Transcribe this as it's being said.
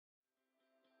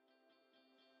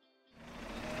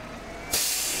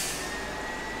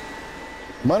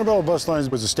Montebello Bus Lines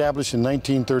was established in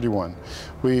 1931.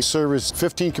 We service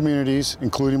 15 communities,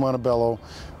 including Montebello.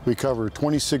 We cover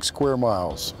 26 square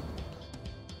miles.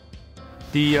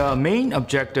 The main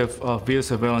objective of video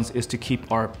surveillance is to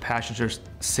keep our passengers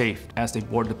safe as they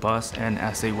board the bus and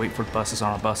as they wait for buses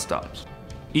on our bus stops.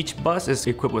 Each bus is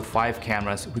equipped with 5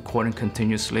 cameras recording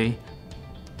continuously.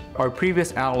 Our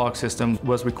previous analog system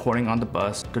was recording on the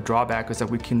bus. The drawback is that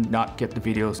we cannot get the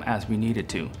videos as we needed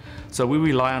to. So we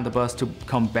rely on the bus to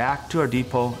come back to our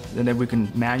depot, and then we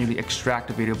can manually extract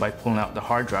the video by pulling out the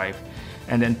hard drive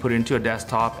and then put it into a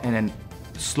desktop and then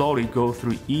slowly go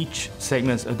through each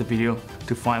segment of the video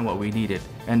to find what we needed.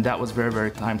 And that was very,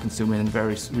 very time consuming and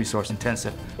very resource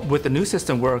intensive. With the new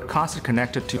system, we're constantly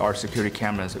connected to our security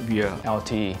cameras via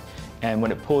LTE. And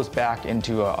when it pulls back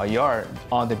into a yard,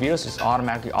 the videos is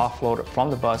automatically offloaded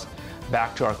from the bus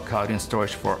back to our Cloudian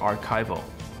storage for archival.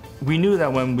 We knew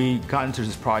that when we got into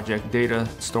this project, data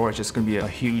storage is going to be a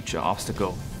huge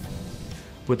obstacle.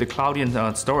 With the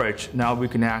Cloudian storage, now we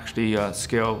can actually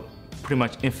scale pretty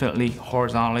much infinitely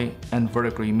horizontally and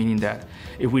vertically, meaning that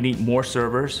if we need more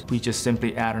servers, we just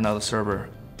simply add another server.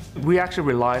 We actually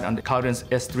relied on the Cloudian's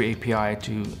S3 API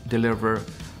to deliver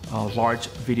large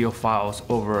video files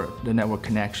over the network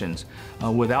connections.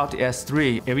 Without the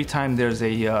S3, every time there's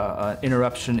a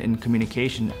interruption in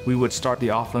communication, we would start the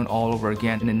offload all over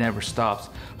again and it never stops.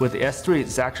 With the S3,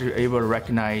 it's actually able to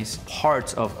recognize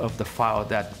parts of the file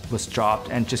that was dropped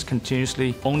and just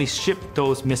continuously only ship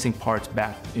those missing parts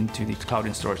back into the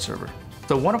Cloudian storage server.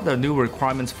 So one of the new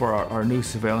requirements for our new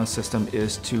surveillance system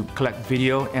is to collect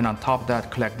video and on top of that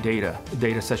collect data.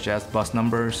 Data such as bus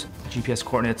numbers, GPS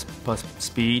coordinates, bus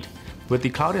speed. With the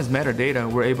Cloudian's metadata,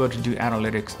 we're able to do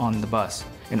analytics on the bus.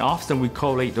 And often we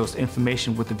collate those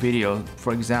information with the video.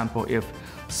 For example, if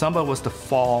somebody was to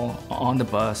fall on the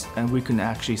bus, and we can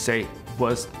actually say,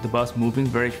 was the bus moving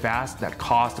very fast that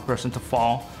caused the person to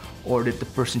fall, or did the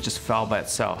person just fall by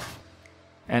itself?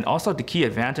 And also the key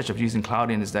advantage of using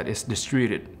Cloudian is that it's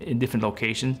distributed in different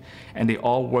locations and they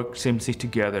all work seamlessly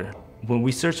together. When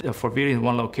we search for video in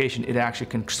one location, it actually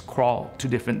can crawl to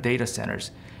different data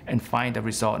centers and find the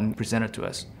result and present it to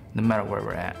us, no matter where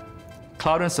we're at.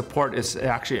 Cloudian support is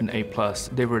actually an A+.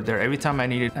 They were there every time I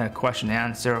needed a question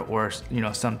answer or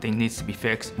something needs to be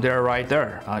fixed. They're right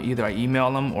there. Either I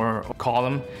email them or call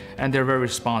them, and they're very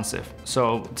responsive.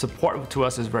 So support to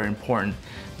us is very important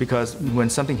because when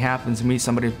something happens, we need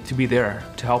somebody to be there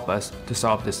to help us to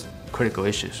solve these critical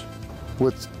issues.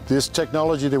 With this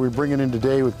technology that we're bringing in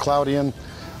today with Cloudian,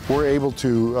 we're able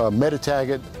to meta tag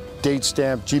it, date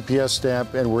stamp, GPS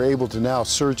stamp, and we're able to now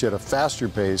search at a faster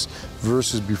pace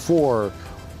versus before.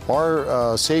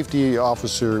 Our safety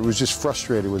officer was just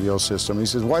frustrated with the old system. He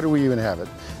says, why do we even have it?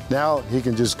 Now he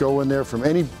can just go in there from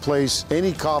any place,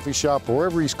 any coffee shop, or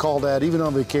wherever he's called at, even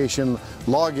on vacation,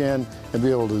 log in and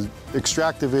be able to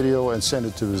extract the video and send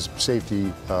it to his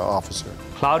safety officer.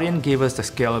 Cloudian gave us the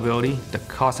scalability, the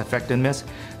cost effectiveness,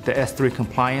 the S3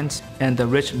 compliance, and the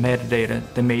rich metadata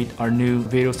that made our new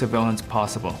video surveillance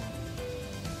possible.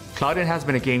 Cloudian has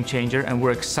been a game changer and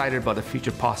we're excited about the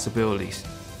future possibilities.